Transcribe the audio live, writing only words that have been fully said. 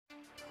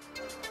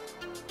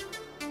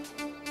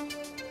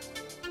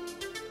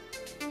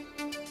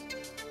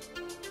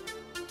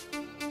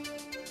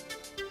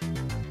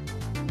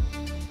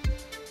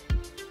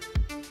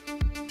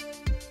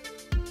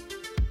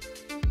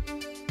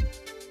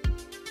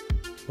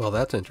Well,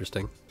 that's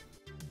interesting.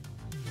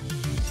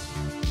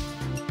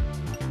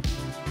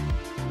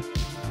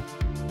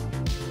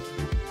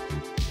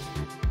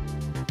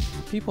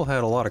 People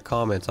had a lot of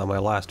comments on my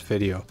last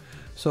video,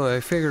 so I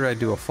figured I'd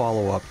do a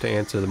follow-up to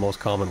answer the most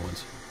common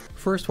ones.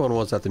 First one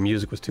was that the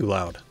music was too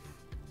loud.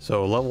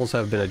 So levels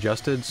have been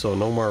adjusted, so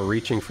no more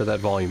reaching for that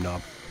volume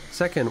knob.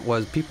 Second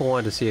was people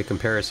wanted to see a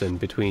comparison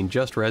between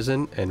just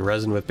resin and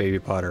resin with baby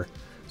powder,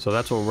 so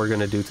that's what we're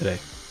going to do today.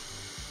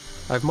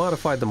 I've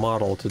modified the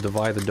model to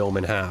divide the dome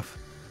in half,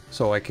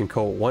 so I can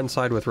coat one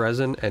side with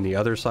resin and the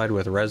other side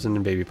with resin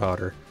and baby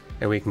powder,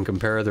 and we can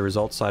compare the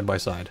results side by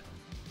side.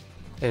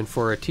 And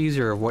for a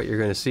teaser of what you're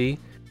going to see,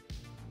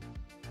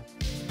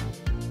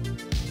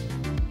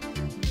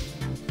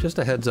 just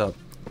a heads up,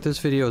 this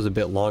video is a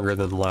bit longer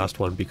than the last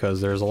one because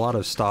there's a lot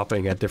of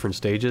stopping at different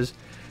stages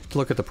to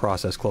look at the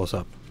process close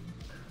up.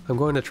 I'm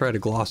going to try to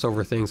gloss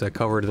over things I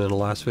covered in the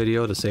last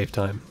video to save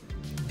time.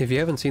 If you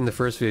haven't seen the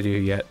first video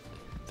yet,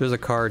 there's a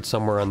card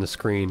somewhere on the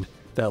screen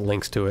that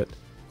links to it,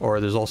 or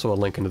there's also a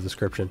link in the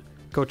description.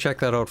 Go check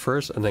that out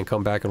first and then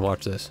come back and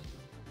watch this.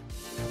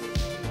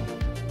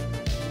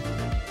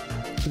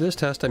 For this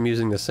test I'm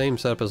using the same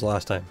setup as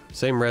last time.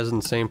 Same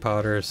resin, same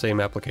powder, same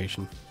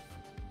application.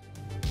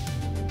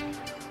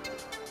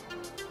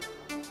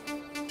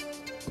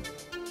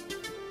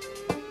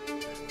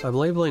 I'm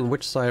labeling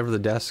which side of the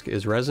desk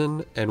is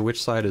resin and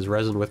which side is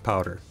resin with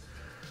powder.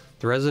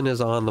 The resin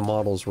is on the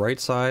model's right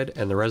side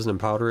and the resin and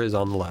powder is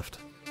on the left.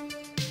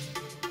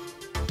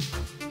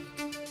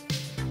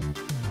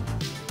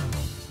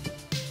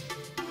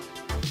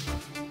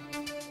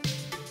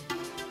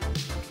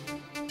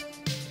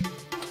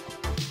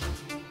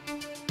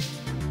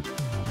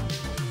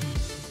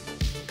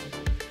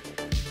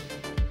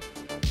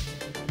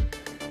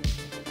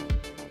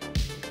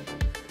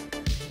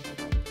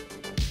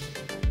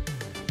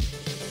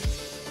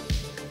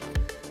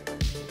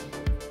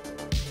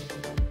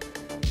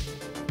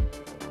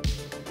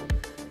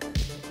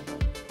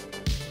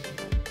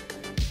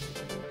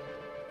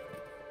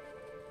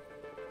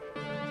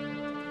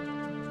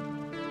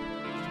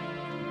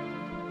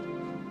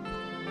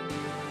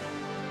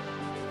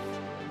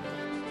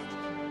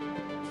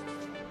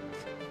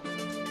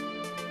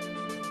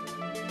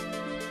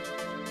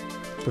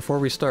 Before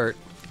we start,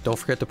 don't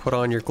forget to put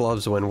on your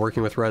gloves when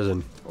working with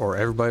resin, or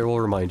everybody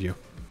will remind you.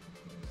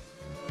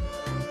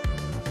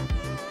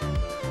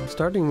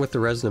 Starting with the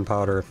resin and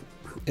powder,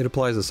 it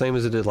applies the same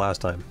as it did last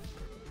time.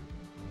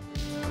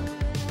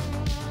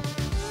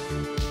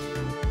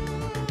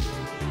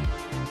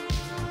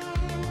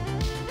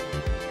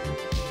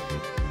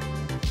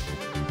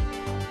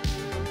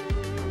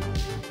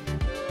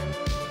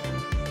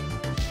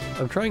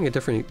 I'm trying a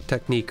different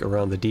technique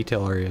around the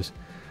detail areas.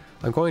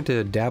 I'm going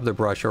to dab the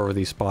brush over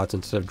these spots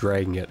instead of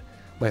dragging it.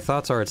 My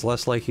thoughts are it's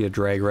less likely to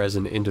drag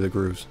resin into the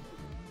grooves.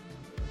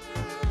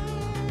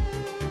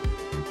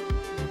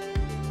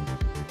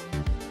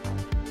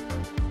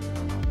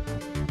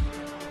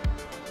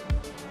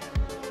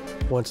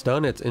 Once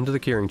done, it's into the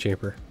curing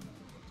chamber.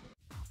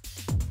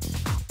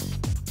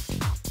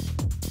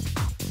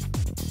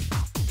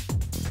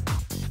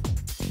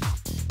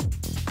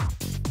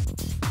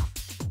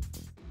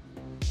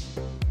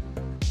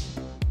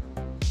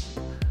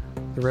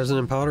 The resin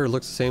and powder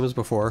looks the same as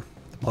before.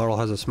 The model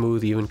has a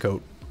smooth, even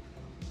coat.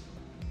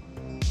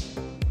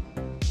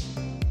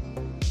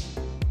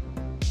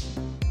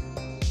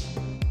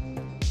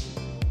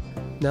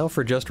 Now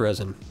for just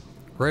resin.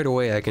 Right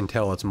away I can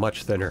tell it's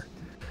much thinner.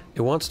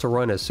 It wants to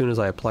run as soon as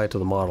I apply it to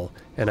the model,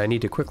 and I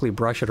need to quickly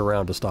brush it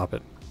around to stop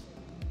it.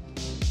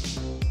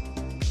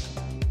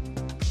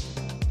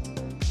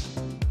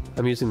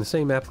 I'm using the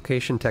same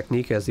application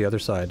technique as the other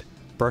side,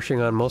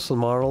 brushing on most of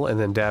the model and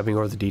then dabbing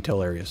over the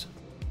detail areas.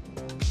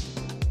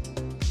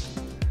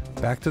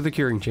 Back to the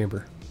curing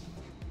chamber.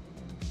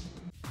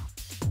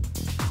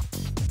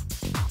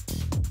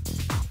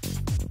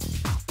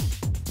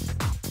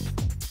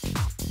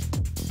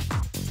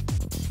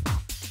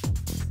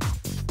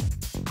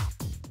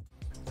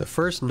 The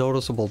first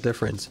noticeable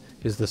difference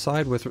is the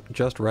side with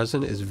just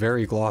resin is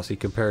very glossy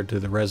compared to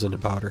the resin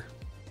and powder.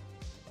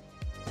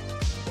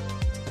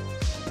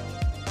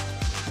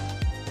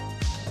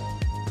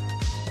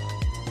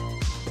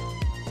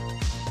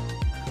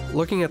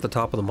 Looking at the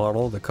top of the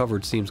model, the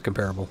coverage seems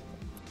comparable.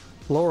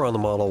 Lower on the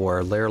model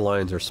where layer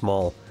lines are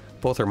small,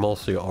 both are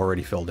mostly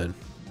already filled in.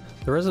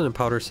 The resin and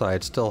powder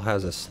side still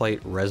has a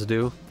slight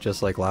residue,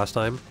 just like last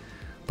time,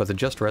 but the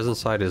just resin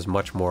side is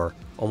much more,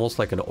 almost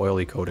like an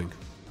oily coating.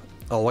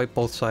 I'll wipe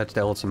both sides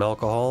down with some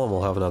alcohol and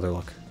we'll have another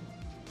look.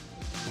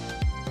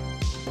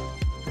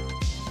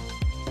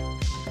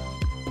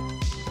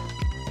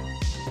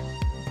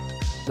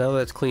 Now that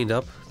it's cleaned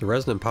up, the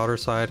resin and powder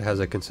side has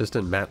a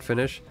consistent matte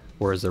finish,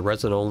 whereas the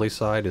resin only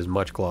side is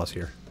much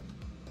glossier.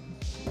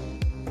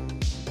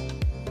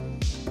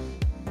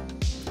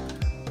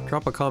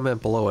 Drop a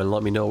comment below and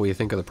let me know what you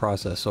think of the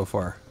process so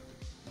far.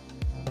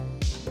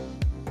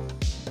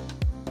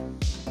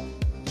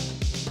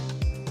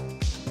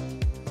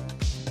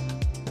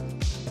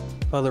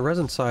 On the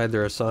resin side,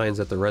 there are signs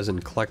that the resin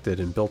collected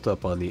and built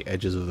up on the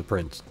edges of the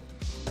prints.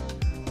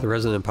 The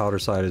resin and powder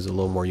side is a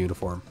little more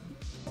uniform.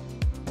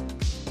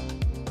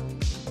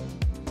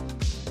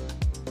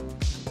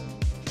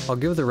 I'll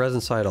give the resin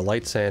side a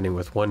light sanding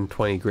with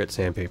 120 grit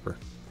sandpaper.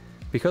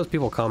 Because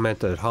people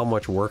commented how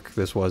much work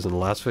this was in the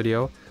last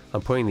video,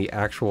 I'm putting the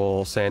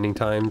actual sanding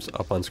times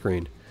up on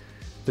screen.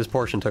 This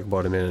portion took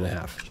about 1.5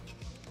 minutes.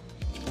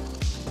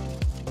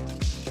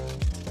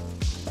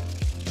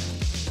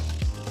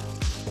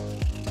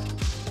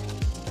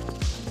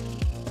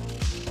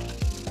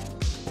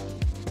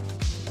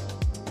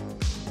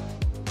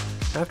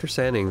 After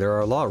sanding, there are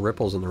a lot of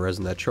ripples in the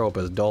resin that show up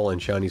as dull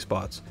and shiny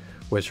spots,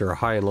 which are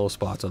high and low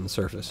spots on the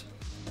surface.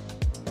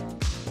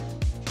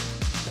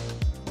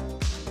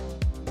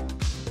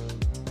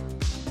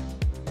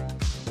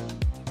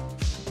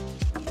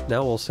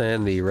 Now we'll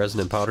sand the resin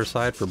and powder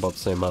side for about the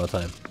same amount of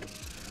time.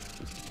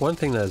 One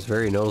thing that is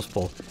very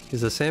noticeable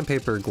is the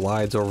sandpaper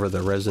glides over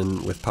the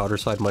resin with powder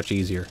side much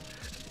easier.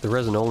 The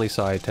resin only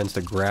side tends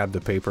to grab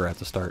the paper at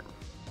the start.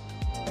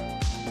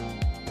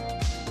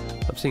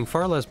 I'm seeing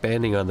far less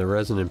banding on the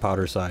resin and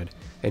powder side,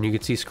 and you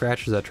can see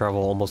scratches that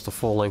travel almost the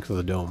full length of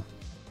the dome.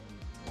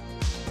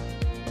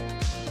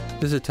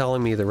 This is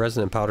telling me the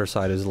resin and powder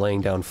side is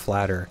laying down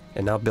flatter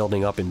and not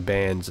building up in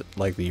bands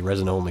like the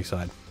resin only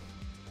side.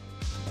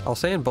 I'll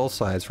sand both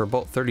sides for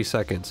about 30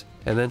 seconds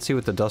and then see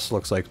what the dust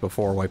looks like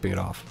before wiping it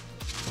off.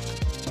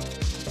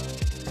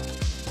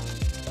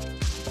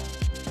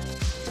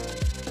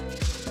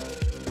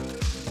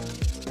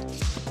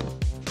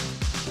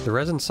 The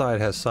resin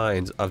side has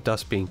signs of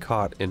dust being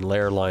caught in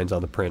layer lines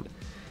on the print,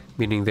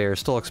 meaning they are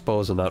still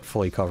exposed and not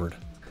fully covered.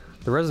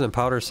 The resin and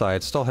powder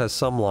side still has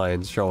some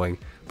lines showing,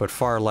 but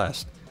far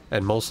less,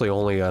 and mostly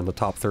only on the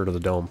top third of the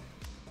dome.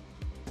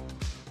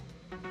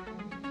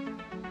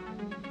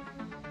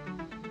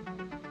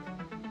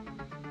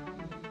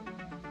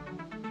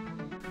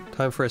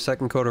 Time for a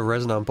second coat of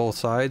resin on both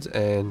sides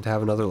and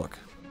have another look.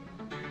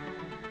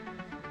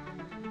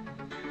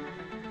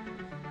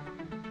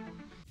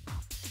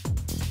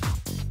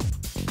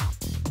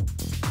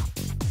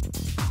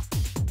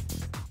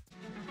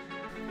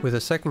 With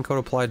a second coat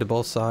applied to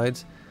both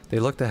sides, they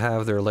look to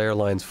have their layer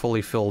lines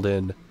fully filled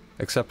in,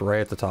 except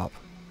right at the top.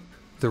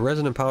 The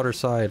resin and powder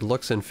side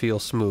looks and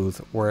feels smooth,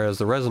 whereas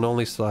the resin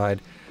only side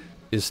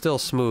is still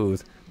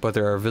smooth, but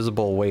there are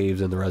visible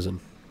waves in the resin.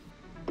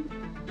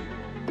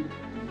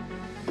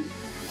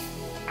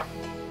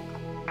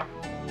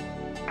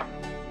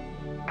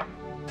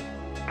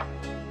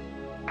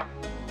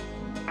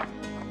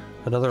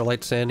 Another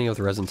light sanding of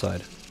the resin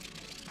side.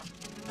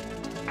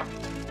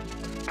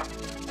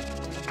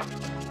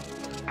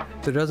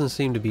 There doesn't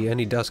seem to be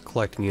any dust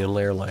collecting in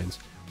layer lines,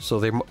 so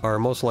they are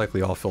most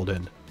likely all filled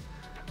in.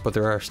 But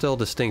there are still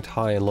distinct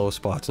high and low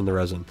spots in the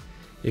resin.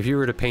 If you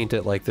were to paint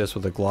it like this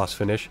with a gloss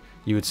finish,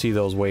 you would see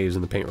those waves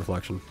in the paint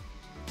reflection.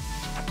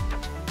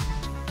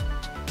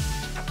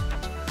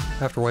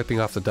 After wiping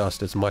off the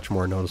dust, it's much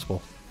more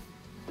noticeable.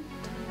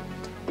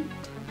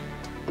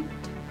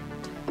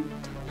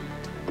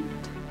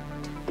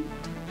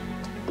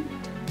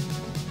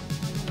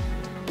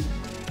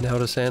 Now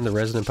to sand the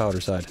resin and powder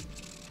side.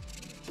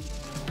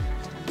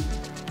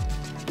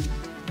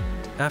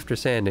 After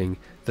sanding,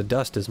 the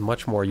dust is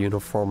much more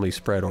uniformly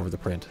spread over the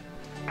print.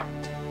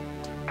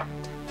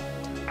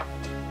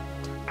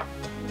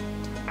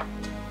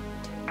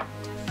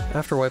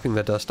 After wiping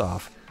the dust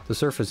off, the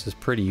surface is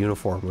pretty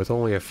uniform with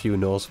only a few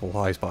noticeable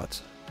high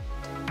spots.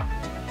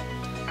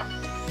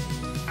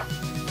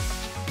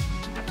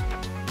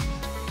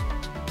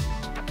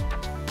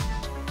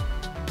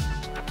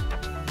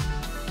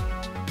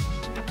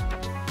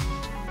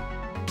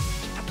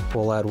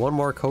 We'll add one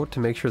more coat to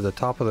make sure the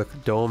top of the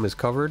dome is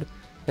covered,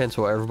 and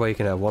so everybody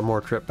can have one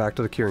more trip back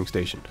to the curing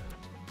station.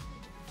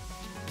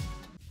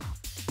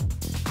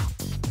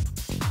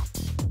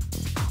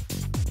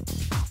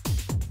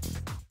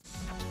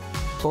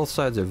 Both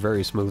sides are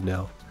very smooth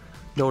now.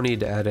 No need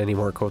to add any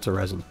more coats of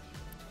resin.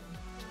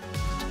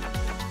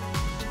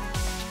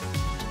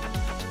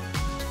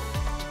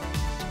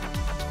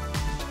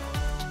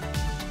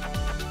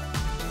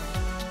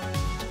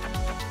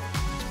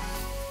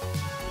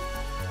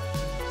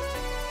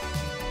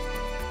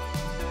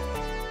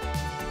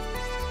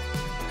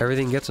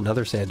 Everything gets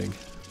another sanding.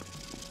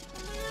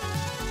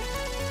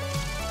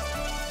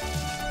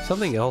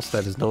 Something else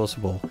that is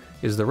noticeable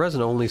is the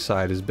resin only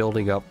side is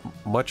building up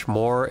much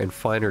more and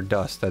finer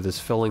dust that is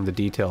filling the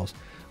details,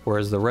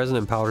 whereas the resin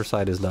and powder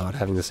side is not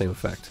having the same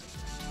effect.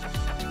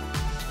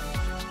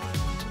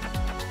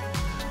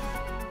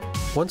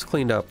 Once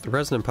cleaned up, the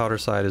resin and powder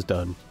side is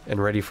done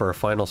and ready for a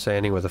final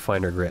sanding with a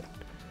finer grit.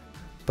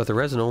 But the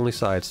resin only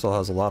side still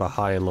has a lot of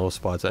high and low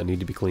spots that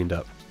need to be cleaned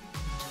up.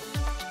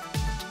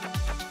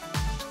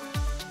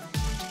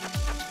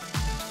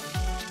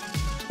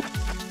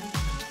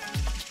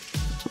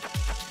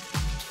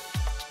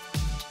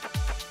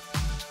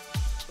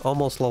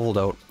 Almost leveled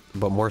out,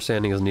 but more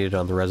sanding is needed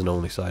on the resin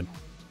only side.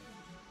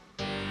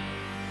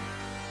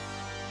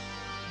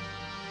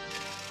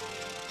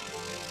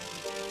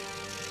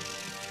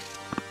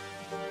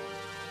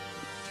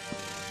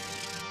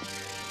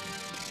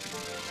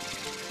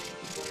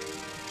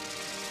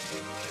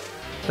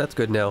 That's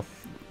good now.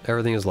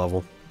 Everything is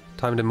level.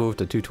 Time to move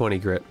to 220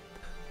 grit.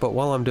 But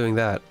while I'm doing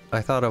that,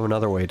 I thought of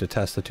another way to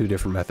test the two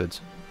different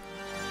methods.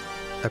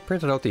 I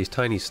printed out these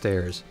tiny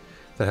stairs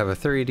that have a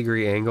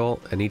 30-degree angle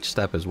and each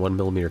step is 1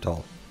 millimeter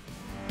tall.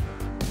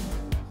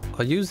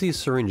 I'll use these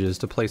syringes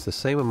to place the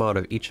same amount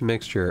of each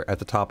mixture at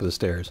the top of the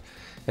stairs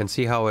and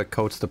see how it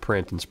coats the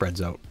print and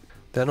spreads out.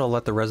 Then I'll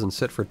let the resin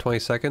sit for 20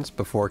 seconds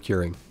before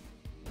curing.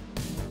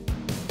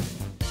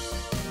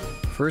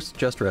 First,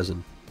 just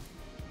resin.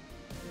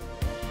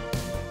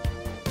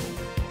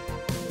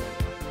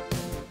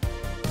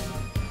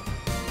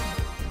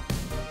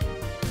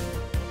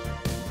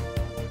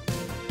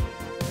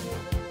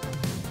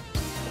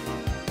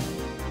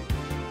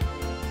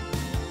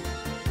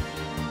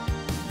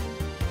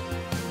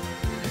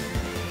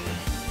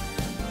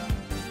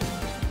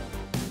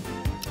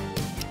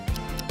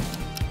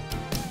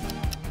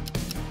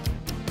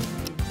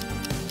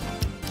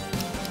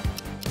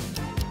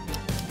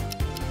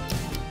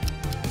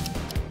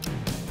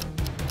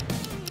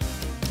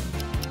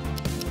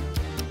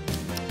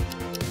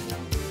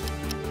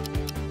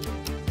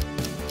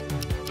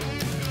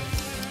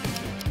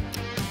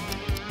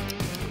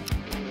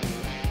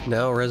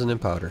 Now resin and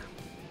powder.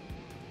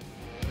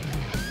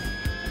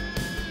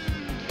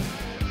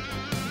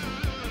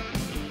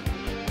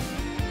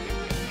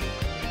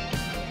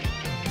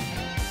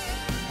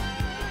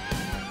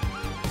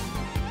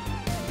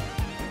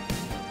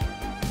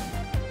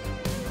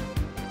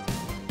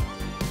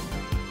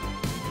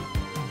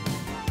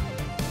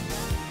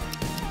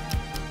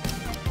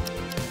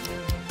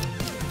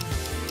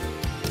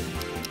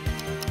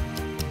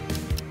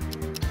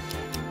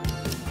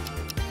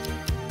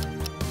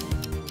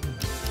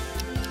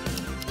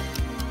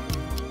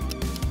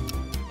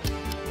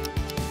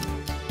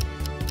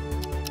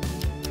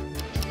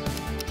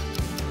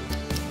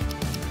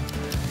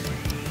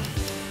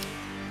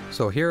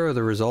 So here are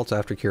the results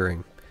after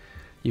curing.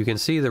 You can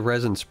see the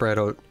resin spread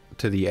out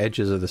to the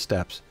edges of the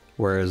steps,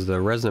 whereas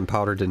the resin and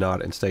powder did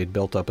not and stayed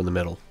built up in the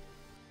middle.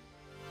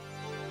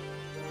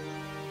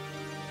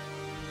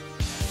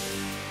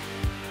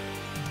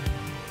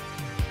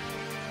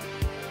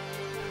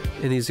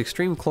 In these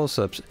extreme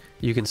close-ups,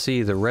 you can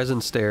see the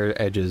resin stair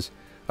edges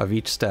of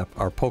each step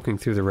are poking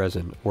through the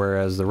resin,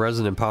 whereas the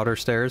resin and powder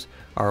stairs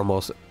are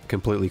almost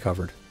completely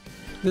covered.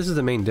 This is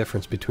the main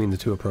difference between the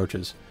two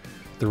approaches.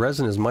 The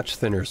resin is much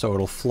thinner, so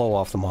it'll flow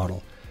off the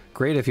model.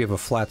 Great if you have a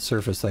flat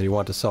surface that you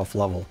want to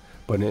self-level,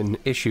 but an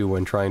issue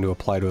when trying to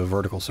apply to a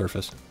vertical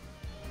surface.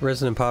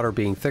 Resin and powder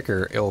being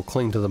thicker, it will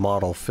cling to the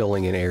model,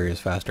 filling in areas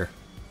faster.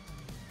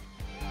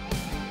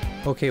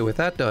 Okay, with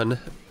that done,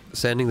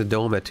 sanding the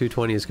dome at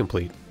 220 is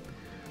complete.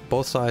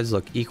 Both sides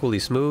look equally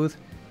smooth,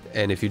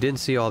 and if you didn't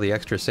see all the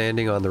extra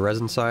sanding on the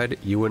resin side,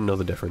 you wouldn't know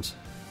the difference.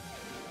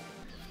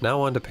 Now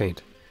on to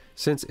paint.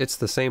 Since it's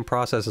the same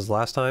process as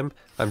last time,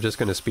 I'm just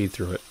going to speed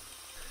through it.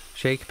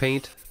 Shake,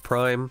 paint,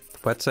 prime,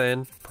 wet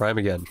sand, prime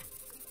again.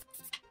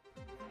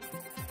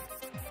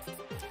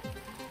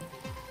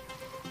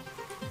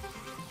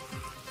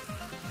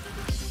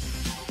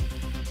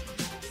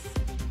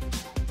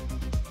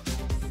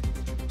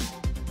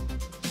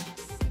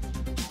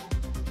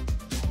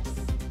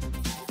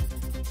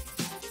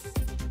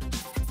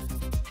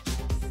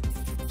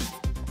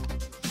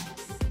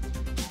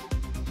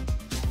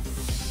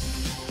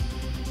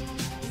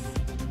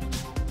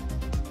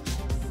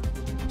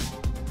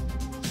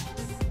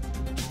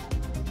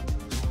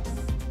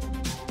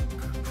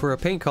 For a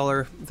paint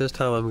color, this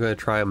time I'm going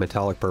to try a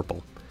metallic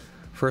purple.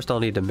 First I'll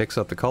need to mix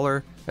up the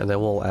color, and then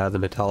we'll add the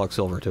metallic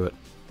silver to it.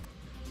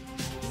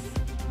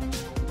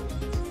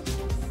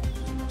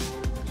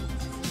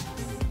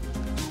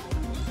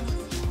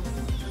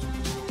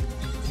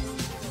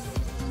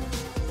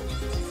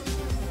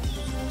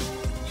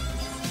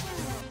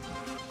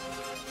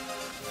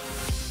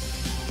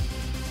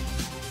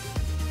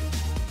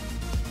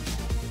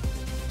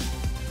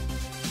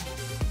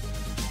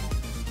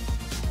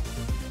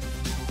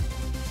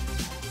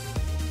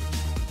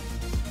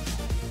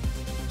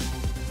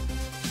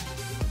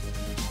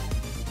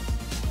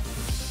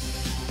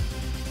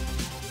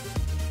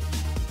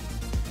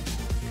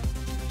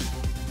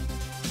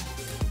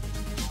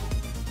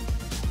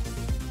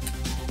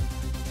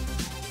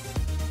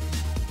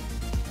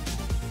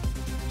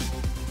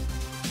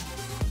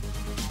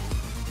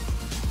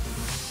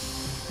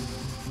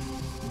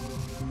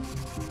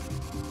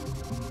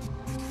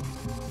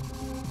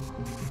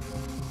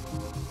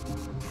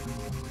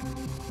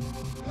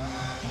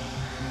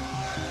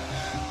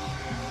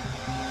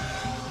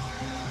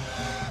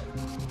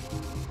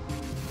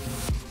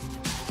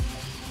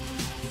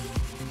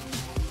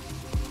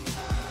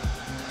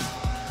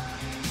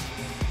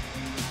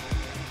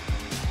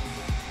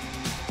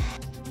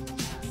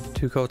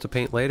 Two coats of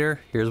paint later,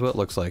 here's what it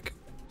looks like.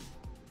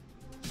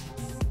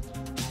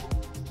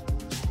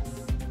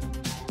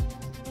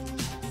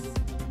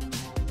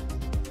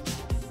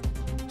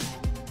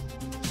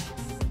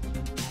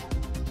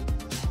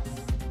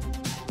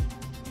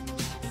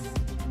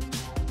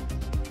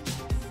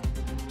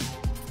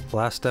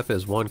 Last step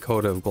is one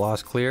coat of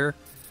gloss clear,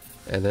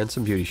 and then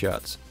some beauty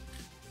shots.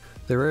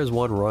 There is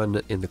one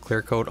run in the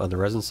clear coat on the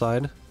resin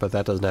side, but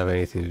that doesn't have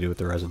anything to do with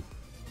the resin.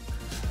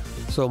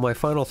 So my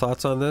final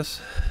thoughts on this,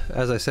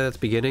 as I said at the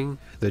beginning,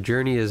 the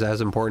journey is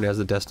as important as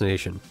the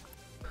destination.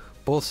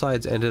 Both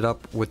sides ended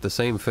up with the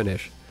same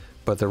finish,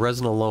 but the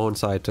resin alone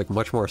side took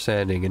much more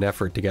sanding and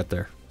effort to get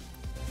there.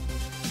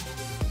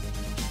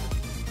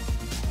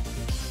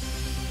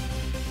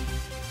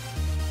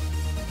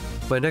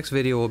 My next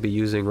video will be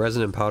using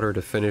resin and powder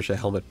to finish a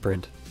helmet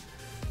print.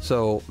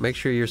 So make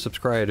sure you're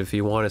subscribed if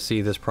you want to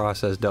see this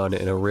process done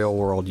in a real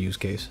world use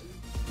case.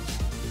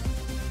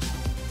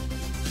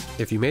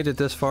 If you made it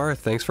this far,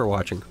 thanks for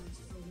watching.